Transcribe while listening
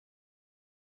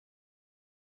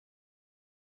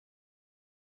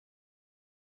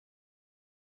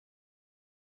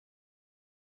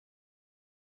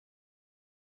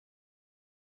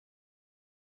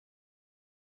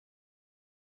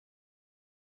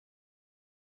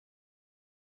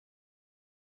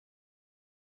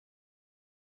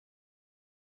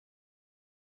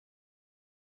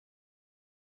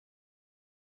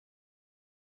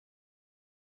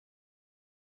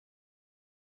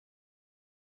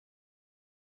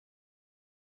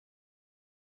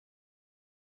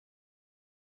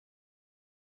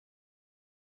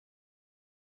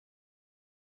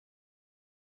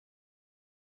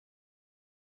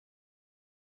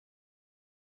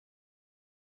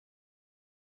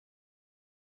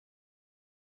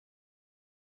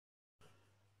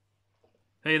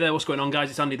Hey there, what's going on guys?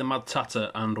 It's Andy the Mad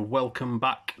Tatter and welcome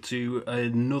back to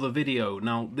another video.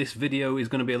 Now this video is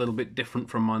going to be a little bit different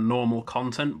from my normal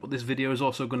content, but this video is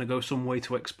also going to go some way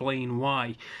to explain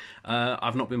why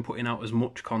I've not been putting out as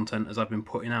much content as I've been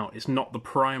putting out. It's not the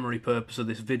primary purpose of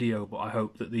this video, but I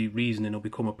hope that the reasoning will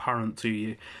become apparent to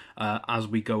you as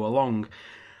we go along.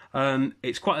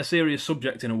 It's quite a serious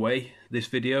subject in a way, this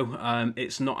video.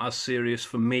 It's not as serious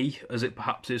for me as it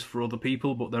perhaps is for other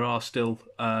people, but there are still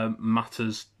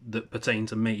matters that pertain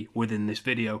to me within this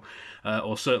video,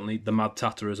 or certainly the Mad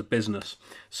Tatter as a business.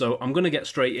 So I'm going to get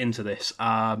straight into this.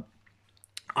 I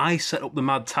set up the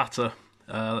Mad Tatter.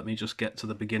 Let me just get to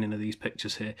the beginning of these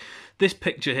pictures here. This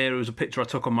picture here was a picture I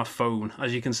took on my phone.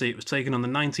 As you can see, it was taken on the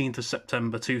 19th of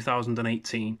September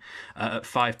 2018 at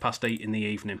 8:05 in the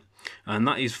evening. And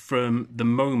that is from the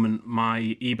moment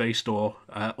my eBay store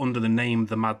under the name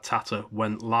The Mad Tatter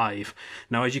went live.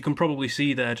 Now, as you can probably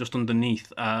see there just underneath,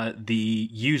 the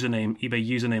username, eBay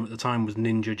username at the time was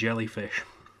Ninja Jellyfish.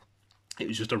 It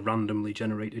was just a randomly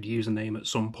generated username at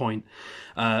some point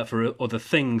for other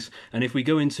things. And if we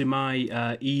go into my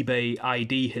eBay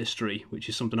ID history, which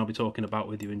is something I'll be talking about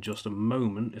with you in just a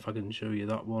moment, if I can show you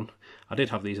that one. I did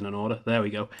have these in an order. There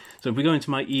we go. So if we go into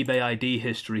my eBay ID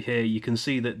history here, you can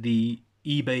see that the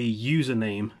eBay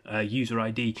username, user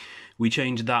ID, we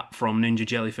changed that from Ninja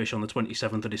Jellyfish on the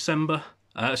 27th of December.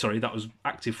 Sorry, that was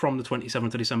active from the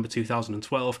 27th of December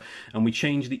 2012, and we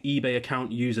changed the eBay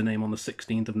account username on the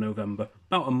 16th of November,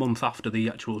 about a month after the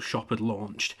actual shop had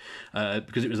launched,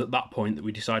 because it was at that point that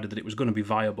we decided that it was going to be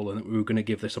viable and that we were going to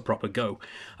give this a proper go.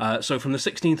 So from the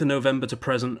 16th of November to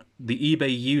present, the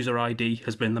eBay user ID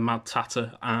has been the Mad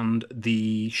Tatter, and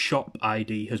the shop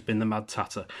ID has been the Mad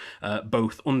Tatter,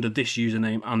 both under this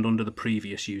username and under the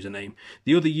previous username.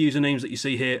 The other usernames that you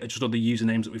see here are just other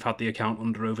usernames that we've had the account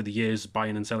under over the years, buying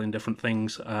and selling different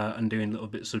things and doing little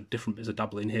bits of different bits of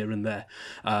dabbling here and there.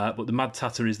 But the Mad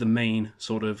Tatter is the main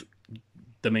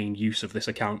use of this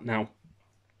account now.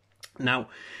 Now,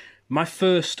 my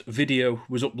first video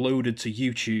was uploaded to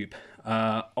YouTube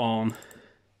on,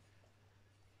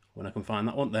 when I can find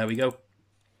that one, there we go.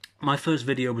 My first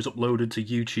video was uploaded to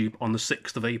YouTube on the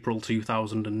 6th of April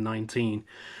 2019,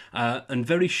 and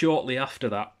very shortly after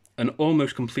that, and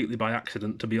almost completely by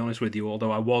accident, to be honest with you,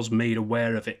 although I was made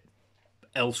aware of it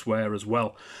elsewhere as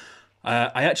well,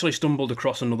 I actually stumbled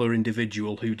across another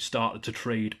individual who'd started to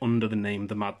trade under the name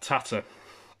The Mad Tatter.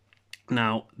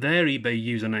 Now, their eBay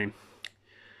username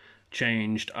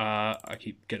changed. I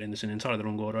keep getting this in entirely the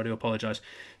wrong order, I do apologise.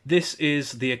 This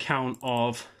is the account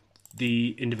of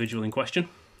the individual in question,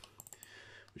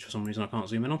 which for some reason I can't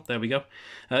zoom in on. There we go.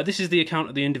 This is the account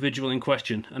of the individual in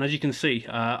question, and as you can see,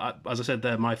 as I said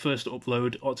there, my first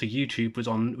upload to YouTube was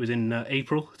in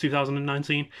April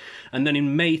 2019, and then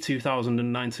in May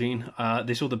 2019,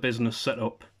 this other business set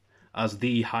up as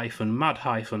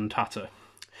the-mad-tatter,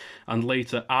 and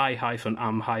later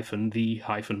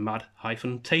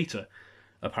I-am-the-mad-tater,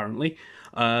 apparently.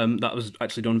 That was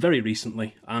actually done very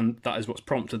recently, and that is what's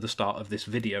prompted the start of this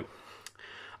video.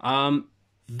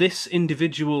 This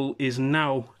individual is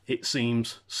now, it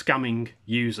seems, scamming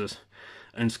users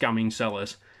and scamming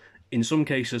sellers, in some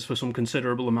cases for some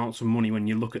considerable amounts of money when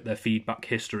you look at their feedback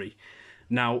history.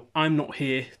 Now, I'm not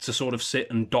here to sort of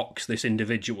sit and dox this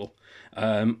individual.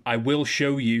 I will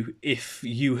show you if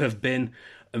you have been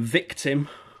a victim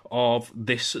of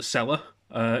this seller,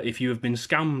 if you have been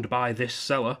scammed by this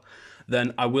seller,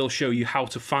 then I will show you how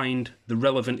to find the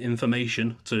relevant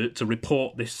information to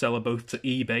report this seller both to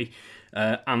eBay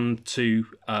and to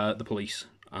the police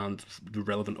and the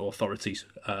relevant authorities,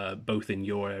 both in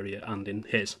your area and in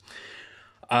his.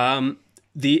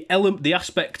 The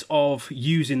aspect of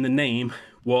using the name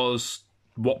was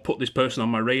what put this person on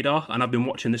my radar, and I've been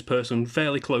watching this person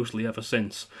fairly closely ever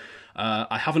since.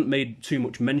 I haven't made too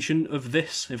much mention of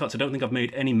this. In fact, I don't think I've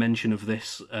made any mention of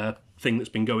this thing that's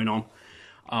been going on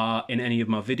in any of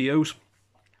my videos.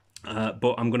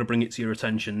 But I'm going to bring it to your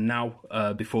attention now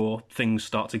before things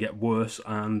start to get worse,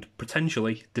 and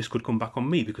potentially this could come back on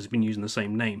me because I've been using the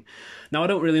same name. Now, I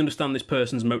don't really understand this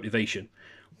person's motivation.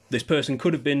 This person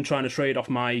could have been trying to trade off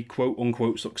my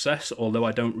quote-unquote success, although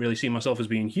I don't really see myself as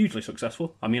being hugely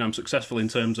successful. I mean, I'm successful in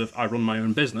terms of I run my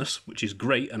own business, which is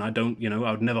great, and I don't,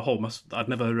 I'd never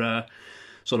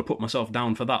sort of put myself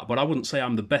down for that. But I wouldn't say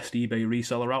I'm the best eBay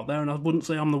reseller out there, and I wouldn't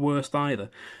say I'm the worst either.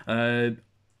 I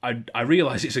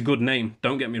realise it's a good name,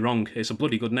 don't get me wrong, it's a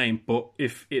bloody good name, but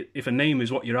if a name is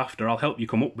what you're after, I'll help you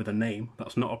come up with a name,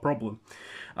 that's not a problem.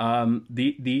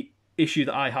 The issue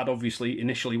that I had, obviously,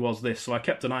 initially was this. So I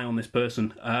kept an eye on this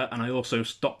person, and I also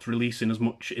stopped releasing as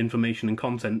much information and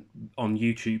content on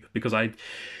YouTube because I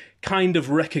kind of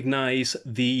recognise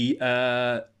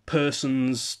the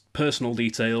person's personal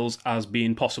details as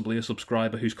being possibly a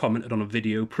subscriber who's commented on a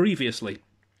video previously.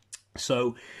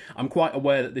 So I'm quite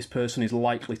aware that this person is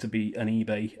likely to be an a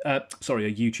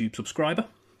YouTube subscriber.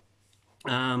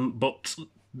 And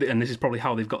this is probably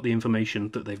how they've got the information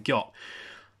that they've got.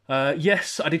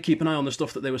 Yes, I did keep an eye on the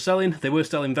stuff that they were selling. They were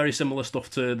selling very similar stuff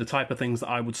to the type of things that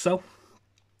I would sell.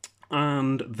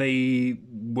 And they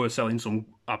were selling some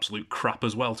absolute crap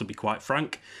as well, to be quite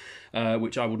frank,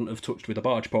 which I wouldn't have touched with a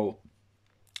barge pole.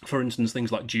 For instance,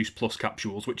 things like Juice Plus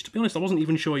capsules, which, to be honest, I wasn't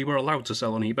even sure you were allowed to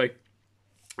sell on eBay.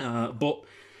 But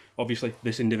obviously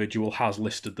this individual has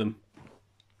listed them,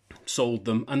 sold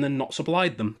them, and then not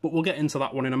supplied them. But we'll get into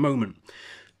that one in a moment.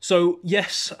 So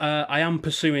yes, I am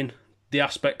pursuing the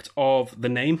aspect of the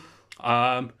name.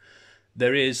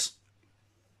 There is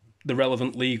the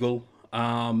relevant legal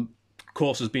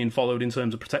courses being followed in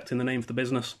terms of protecting the name for the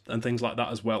business and things like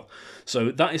that as well. So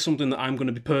that is something that I'm going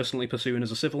to be personally pursuing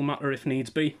as a civil matter if needs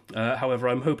be. However,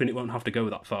 I'm hoping it won't have to go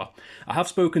that far. I have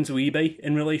spoken to eBay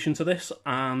in relation to this,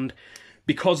 and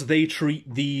because they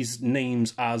treat these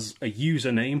names as a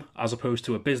username as opposed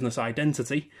to a business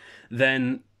identity,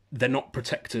 then they're not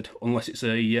protected unless it's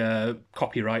a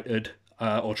copyrighted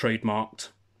or trademarked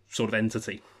sort of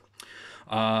entity.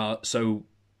 So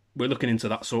we're looking into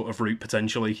that sort of route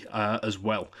potentially as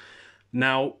well.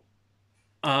 Now,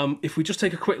 if we just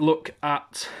take a quick look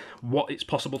at what it's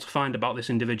possible to find about this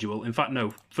individual. In fact,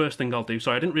 no, first thing I'll do,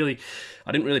 sorry, I didn't really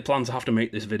plan to have to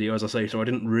make this video, as I say, so I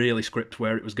didn't really script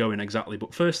where it was going exactly.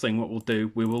 But first thing, what we'll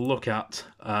do, we will look at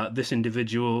this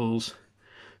individual's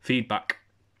feedback.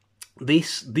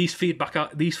 These feedback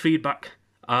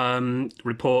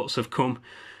reports have come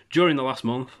during the last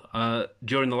month,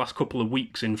 during the last couple of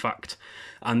weeks, in fact,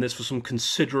 and there's for some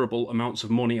considerable amounts of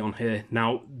money on here.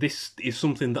 Now, this is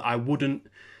something that I wouldn't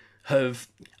have...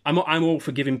 I'm all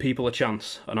for giving people a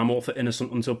chance, and I'm all for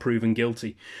innocent until proven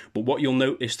guilty. But what you'll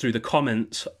notice through the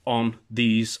comments on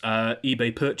these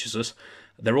eBay purchases,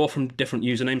 they're all from different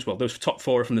usernames. Well, those top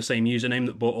 4 are from the same username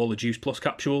that bought all the Juice Plus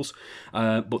capsules,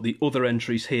 but the other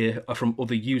entries here are from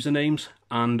other usernames,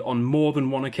 and on more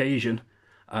than one occasion,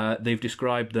 they've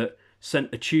described that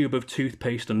sent a tube of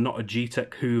toothpaste and not a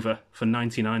G-Tech Hoover for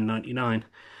 $99.99.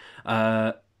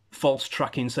 False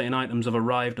tracking saying items have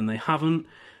arrived and they haven't.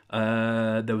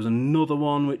 There was another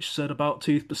one which said about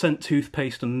sent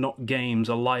toothpaste and not games,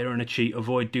 a liar and a cheat,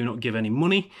 avoid, do not give any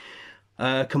money.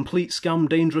 Complete scam,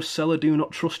 dangerous seller, do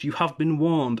not trust, you have been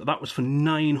warned. That was for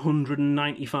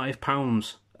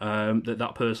 £995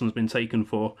 that person's been taken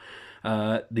for.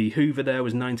 The Hoover there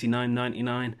was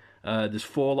 $99.99. There's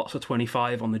 4 lots of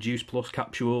 25 on the Juice Plus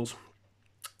capsules,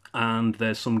 and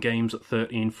there's some games at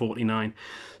 $13.49.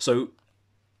 So,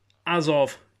 as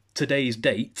of today's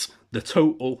date, the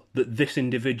total that this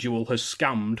individual has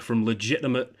scammed from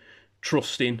legitimate,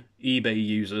 trusting eBay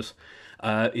users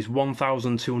is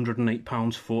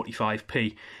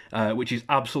 £1,208.45p, which is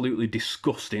absolutely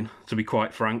disgusting, to be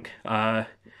quite frank.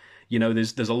 You know,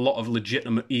 there's a lot of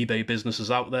legitimate eBay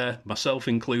businesses out there, myself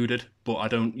included, but I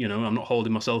don't, you know, I'm not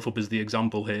holding myself up as the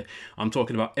example here. I'm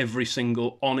talking about every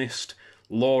single honest,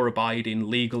 law-abiding,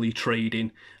 legally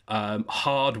trading,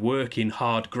 hard-working,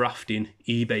 hard-grafting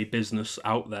eBay business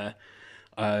out there.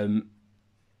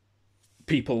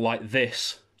 People like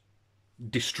this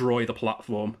destroy the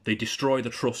platform. They destroy the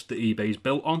trust that eBay's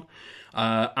built on,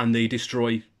 and they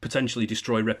potentially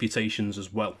destroy reputations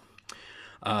as well.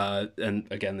 And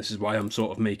again, this is why I'm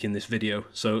sort of making this video.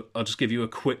 So I'll just give you a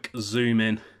quick zoom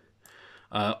in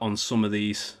on some of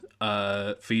these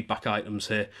feedback items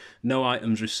here. No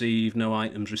items received, no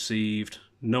items received,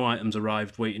 no items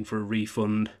arrived waiting for a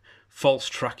refund, false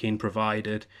tracking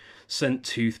provided, sent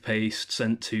toothpaste,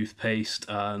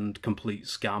 and complete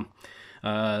scam.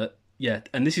 Yeah,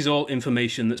 and this is all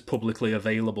information that's publicly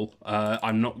available.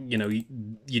 I'm not, you know,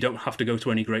 you don't have to go to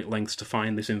any great lengths to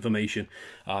find this information.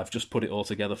 I've just put it all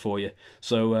together for you.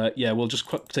 So, yeah, we'll just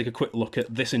take a quick look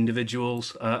at this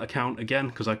individual's account again,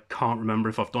 because I can't remember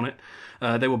if I've done it.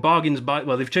 They were Bargains by...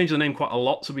 Well, they've changed the name quite a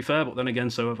lot, to be fair, but then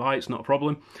again, so have I. It's not a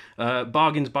problem.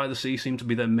 Bargains by the Sea seemed to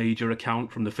be their major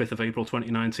account from the 5th of April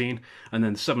 2019, and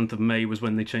then the 7th of May was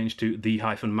when they changed to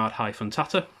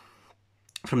the-mad-tatter.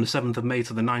 From the 7th of May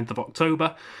to the 9th of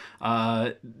October,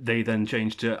 they then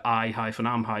changed to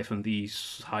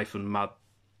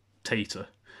i-am-the-mad-tater,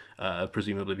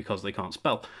 presumably because they can't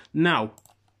spell. Now,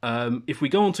 if we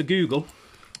go onto Google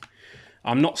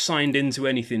I'm not signed into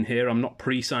anything here. I'm not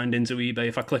pre-signed into eBay.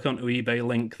 If I click onto eBay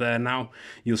link there now,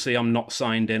 you'll see I'm not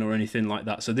signed in or anything like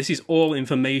that. So this is all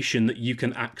information that you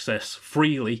can access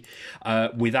freely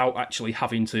without actually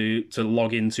having to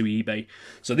log into eBay.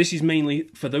 So this is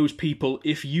mainly for those people,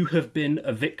 if you have been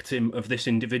a victim of this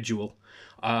individual,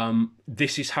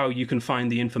 this is how you can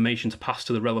find the information to pass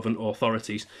to the relevant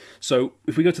authorities. So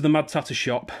if we go to the Mad Tatter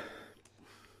Shop,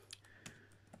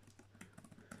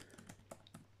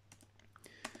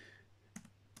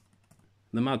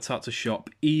 the Mad Tatter Shop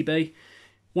eBay.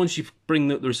 Once you bring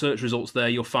the research results there,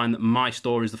 you'll find that my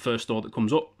store is the first store that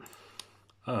comes up.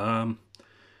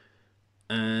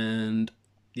 And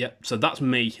yeah, so that's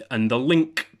me. And the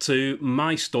link to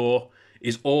my store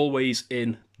is always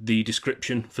in the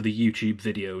description for the YouTube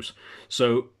videos.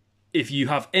 So if you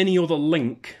have any other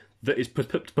link that is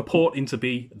purporting to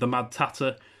be the Mad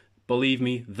Tatter, believe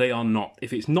me, they are not.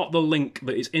 If it's not the link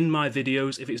that is in my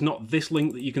videos, if it's not this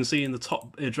link that you can see in the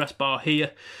top address bar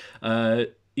here,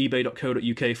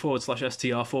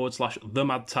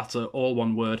 ebay.co.uk/str/the-mad-tatter, all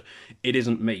one word, it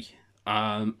isn't me.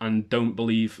 And don't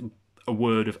believe a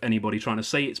word of anybody trying to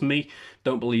say it's me.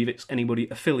 Don't believe it's anybody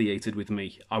affiliated with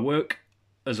me. I work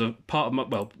as a part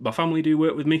of my family do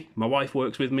work with me, my wife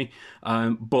works with me,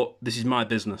 but this is my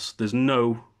business. There's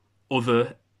no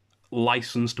other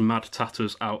licensed Mad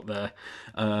Tatters out there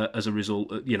as a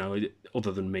result,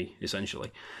 other than me,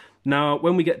 essentially. Now,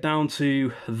 when we get down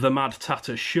to the Mad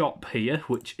Tatter Shop here,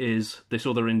 which is this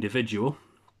other individual,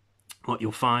 what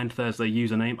you'll find, there's their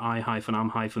username,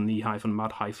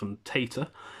 i-am-the-mad-tater.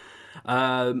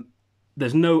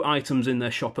 There's no items in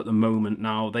their shop at the moment.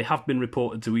 Now, they have been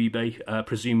reported to eBay,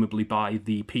 presumably by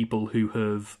the people who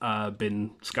have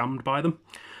been scammed by them.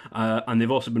 And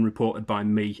they've also been reported by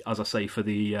me, as I say, for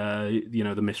the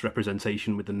the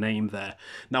misrepresentation with the name there.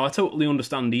 Now, I totally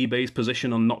understand eBay's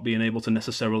position on not being able to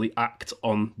necessarily act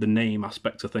on the name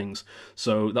aspect of things.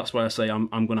 So that's why I say I'm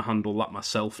going to handle that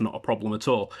myself, not a problem at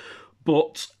all.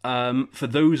 But for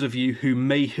those of you who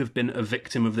may have been a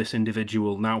victim of this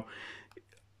individual, now,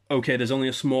 okay, there's only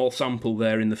a small sample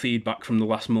there in the feedback from the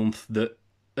last month that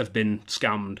have been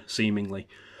scammed, seemingly.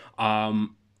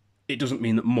 It doesn't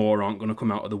mean that more aren't going to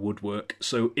come out of the woodwork.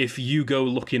 So if you go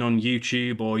looking on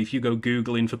YouTube, or if you go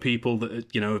Googling for people that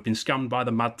have been scammed by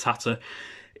the Mad Tatter,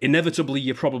 inevitably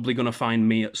you're probably going to find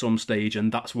me at some stage, and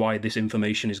that's why this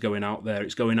information is going out there.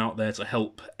 It's going out there to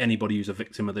help anybody who's a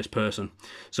victim of this person.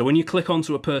 So when you click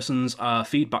onto a person's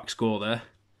feedback score there,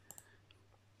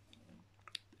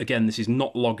 again, this is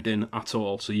not logged in at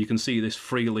all, so you can see this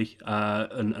freely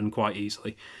and quite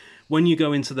easily. When you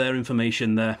go into their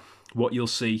information there, what you'll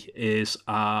see is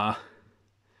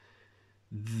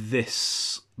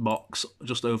this box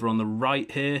just over on the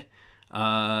right here.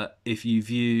 If you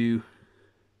view,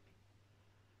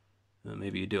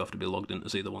 maybe you do have to be logged in to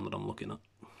see the one that I'm looking at.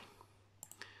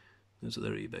 There's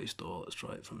their eBay store. Let's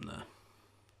try it from there.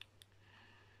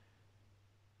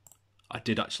 I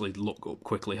did actually look up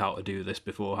quickly how to do this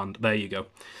beforehand. There you go.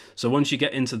 So once you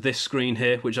get into this screen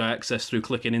here, which I access through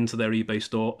clicking into their eBay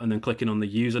store and then clicking on the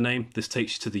username, this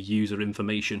takes you to the user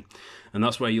information. And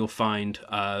that's where you'll find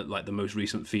like the most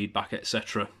recent feedback,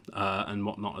 etc. And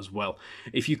whatnot as well.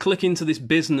 If you click into this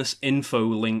business info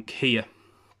link here,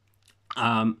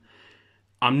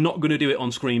 I'm not going to do it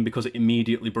on screen because it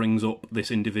immediately brings up this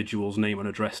individual's name and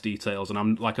address details,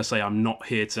 and like I say, I'm not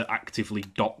here to actively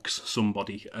dox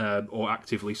somebody or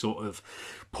actively sort of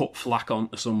put flack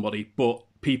onto somebody, but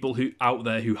people who out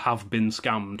there who have been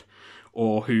scammed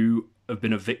or who have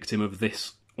been a victim of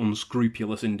this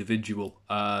unscrupulous individual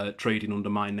trading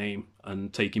under my name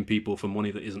and taking people for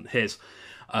money that isn't his.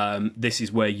 This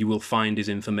is where you will find his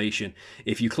information.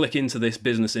 If you click into this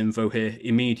business info here,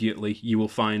 immediately you will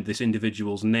find this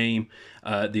individual's name,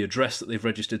 the address that they've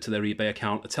registered to their eBay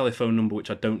account, a telephone number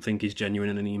which I don't think is genuine,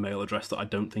 and an email address that I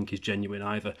don't think is genuine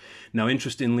either. Now,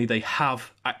 interestingly, they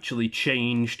have actually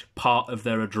changed part of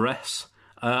their address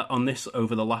on this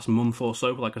over the last month or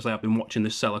so. Like I say, I've been watching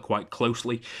this seller quite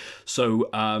closely. So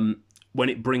when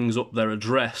it brings up their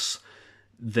address,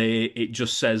 it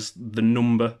just says the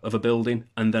number of a building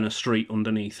and then a street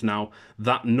underneath. Now,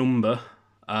 that number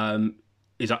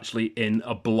is actually in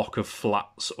a block of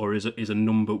flats, or is a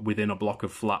number within a block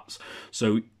of flats.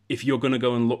 So if you're going to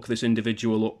go and look this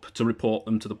individual up to report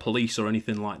them to the police or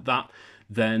anything like that,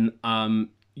 then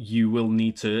you will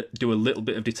need to do a little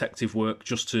bit of detective work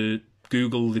just to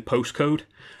Google the postcode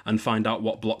and find out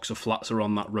what blocks of flats are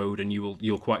on that road, and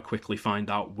you'll quite quickly find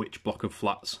out which block of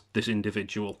flats this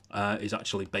individual is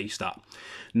actually based at.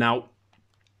 Now,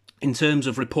 in terms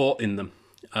of reporting them,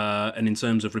 and in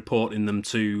terms of reporting them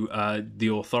to the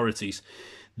authorities,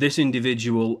 This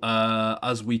individual,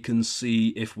 as we can see,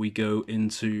 if we go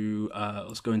into,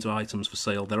 let's go into items for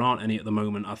sale, there aren't any at the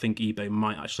moment. I think eBay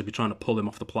might actually be trying to pull him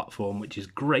off the platform, which is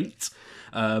great,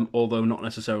 although not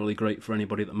necessarily great for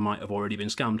anybody that might have already been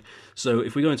scammed. So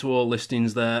if we go into all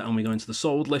listings there, and we go into the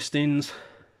sold listings,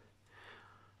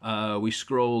 we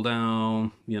scroll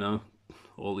down, you know,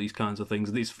 all these kinds of things.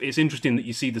 It's interesting that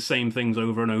you see the same things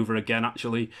over and over again,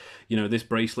 actually. You know, this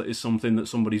bracelet is something that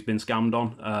somebody's been scammed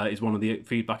on. Is one of the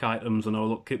feedback items, and oh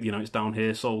look, you know, it's down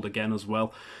here, sold again as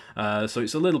well. So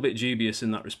it's a little bit dubious in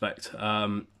that respect.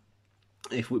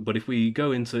 If we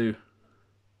go into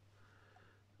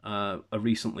a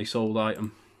recently sold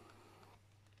item,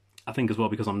 I think as well,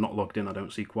 because I'm not logged in, I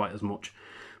don't see quite as much.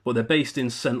 But they're based in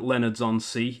St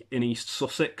Leonards-on-Sea in East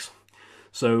Sussex.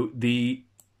 So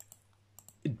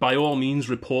by all means,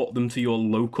 report them to your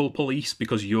local police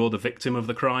because you're the victim of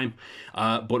the crime.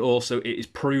 But also, it is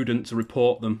prudent to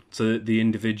report them to the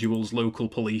individual's local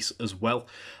police as well,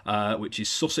 which is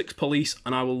Sussex Police.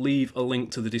 And I will leave a link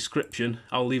to the description.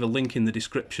 I'll leave a link in the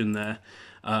description there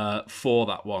for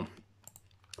that one.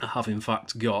 I have, in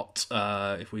fact, got,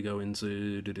 if we go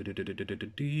into...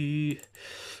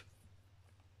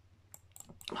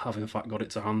 I have in fact got it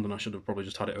to hand, and I should have probably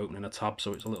just had it open in a tab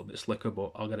so it's a little bit slicker,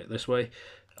 but I'll get it this way.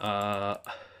 If I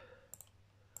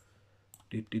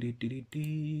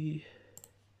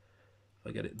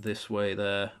get it this way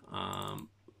there,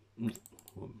 won't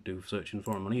do searching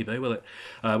for them on eBay, will it?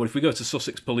 But if we go to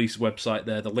Sussex Police website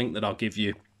there, the link that I'll give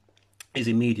you is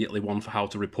immediately one for how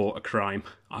to report a crime.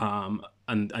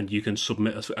 And you can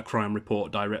submit a crime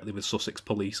report directly with Sussex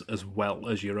Police as well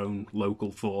as your own local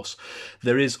force.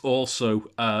 There is also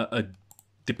a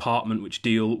department which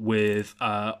deal with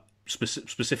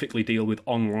specifically deal with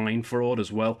online fraud as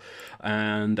well.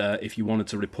 And if you wanted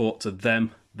to report to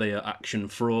them, they are Action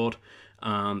Fraud,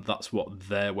 and that's what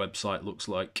their website looks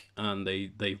like. And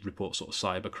they report sort of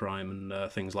cybercrime and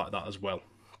things like that as well.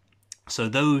 So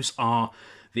those are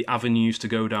the avenues to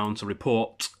go down to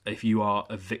report if you are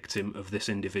a victim of this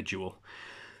individual.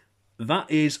 That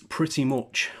is pretty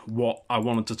much what I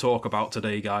wanted to talk about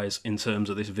today, guys, in terms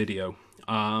of this video.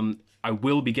 I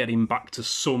will be getting back to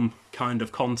some kind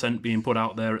of content being put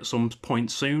out there at some point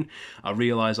soon. I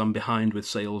realise I'm behind with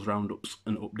sales roundups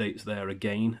and updates there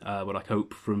again, but I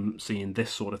hope from seeing this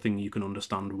sort of thing you can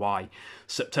understand why.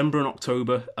 September and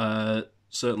October,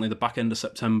 certainly the back end of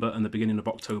September and the beginning of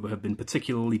October have been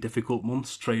particularly difficult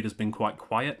months. Trade has been quite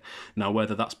quiet. Now,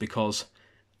 whether that's because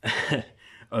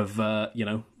of, you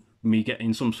know, me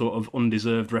getting some sort of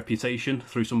undeserved reputation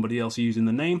through somebody else using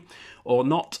the name or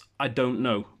not, I don't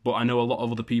know. But I know a lot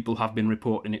of other people have been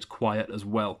reporting it's quiet as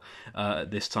well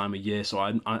at this time of year. So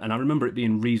I remember it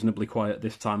being reasonably quiet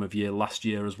this time of year last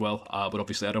year as well. But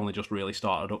obviously I'd only just really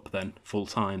started up then full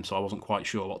time, so I wasn't quite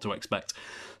sure what to expect.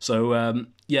 So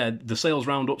yeah, the sales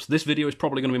roundups. This video is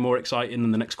probably going to be more exciting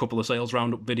than the next couple of sales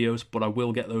roundup videos, but I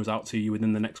will get those out to you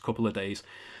within the next couple of days.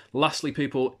 Lastly,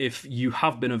 people, if you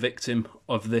have been a victim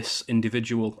of this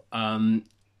individual,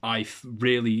 I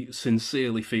really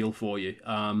sincerely feel for you.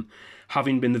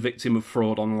 Having been the victim of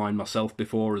fraud online myself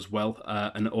before as well,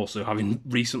 and also having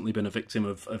recently been a victim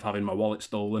of having my wallet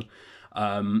stolen,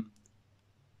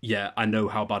 yeah, I know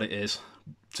how bad it is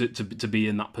to be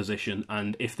in that position.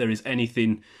 And if there is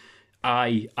anything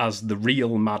I, as the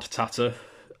real Mad Tatter,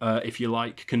 if you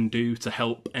like, can do to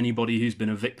help anybody who's been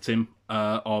a victim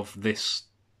of this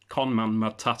con man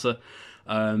Mad Tatter,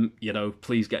 you know,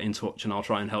 please get in touch and I'll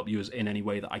try and help you in any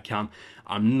way that I can.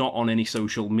 I'm not on any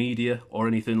social media or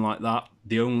anything like that.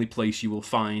 The only place you will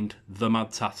find the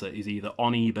Mad Tatter is either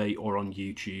on eBay or on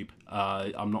YouTube.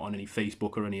 I'm not on any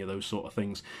Facebook or any of those sort of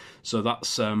things. So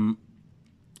that's,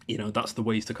 you know, that's the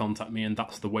ways to contact me, and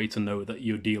that's the way to know that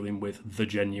you're dealing with the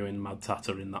genuine Mad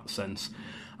Tatter in that sense.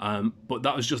 But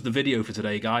that was just the video for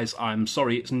today, guys. I'm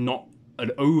sorry it's not an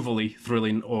overly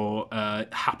thrilling or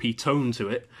happy tone to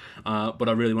it, but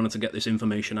I really wanted to get this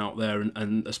information out there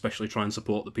and especially try and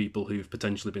support the people who've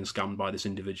potentially been scammed by this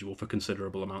individual for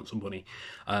considerable amounts of money.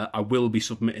 I will be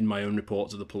submitting my own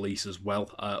report to the police as well,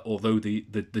 although the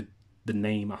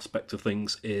name aspect of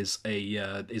things is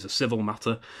a civil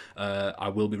matter. I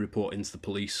will be reporting to the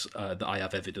police that I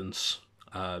have evidence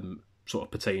sort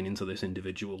of pertaining to this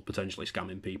individual potentially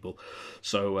scamming people.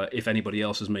 So if anybody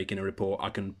else is making a report, I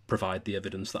can provide the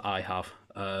evidence that I have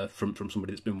from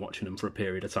somebody that's been watching them for a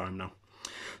period of time now.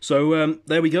 So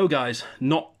there we go, guys.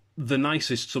 Not the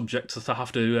nicest subject to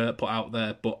have to put out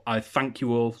there, but I thank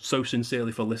you all so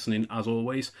sincerely for listening, as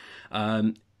always.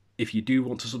 If you do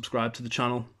want to subscribe to the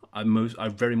channel, I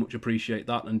very much appreciate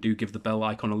that, and do give the bell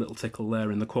icon a little tickle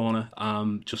there in the corner,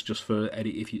 just for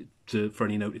for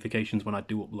any notifications when I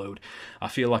do upload. I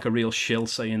feel like a real shill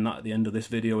saying that at the end of this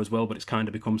video as well, but it's kind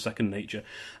of become second nature.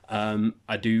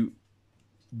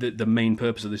 The main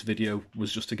purpose of this video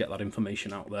was just to get that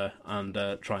information out there and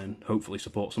try and hopefully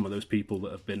support some of those people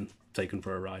that have been taken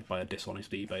for a ride by a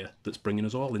dishonest eBayer that's bringing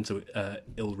us all into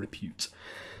ill repute.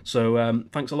 So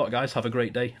thanks a lot, guys. Have a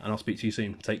great day, and I'll speak to you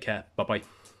soon. Take care. Bye-bye.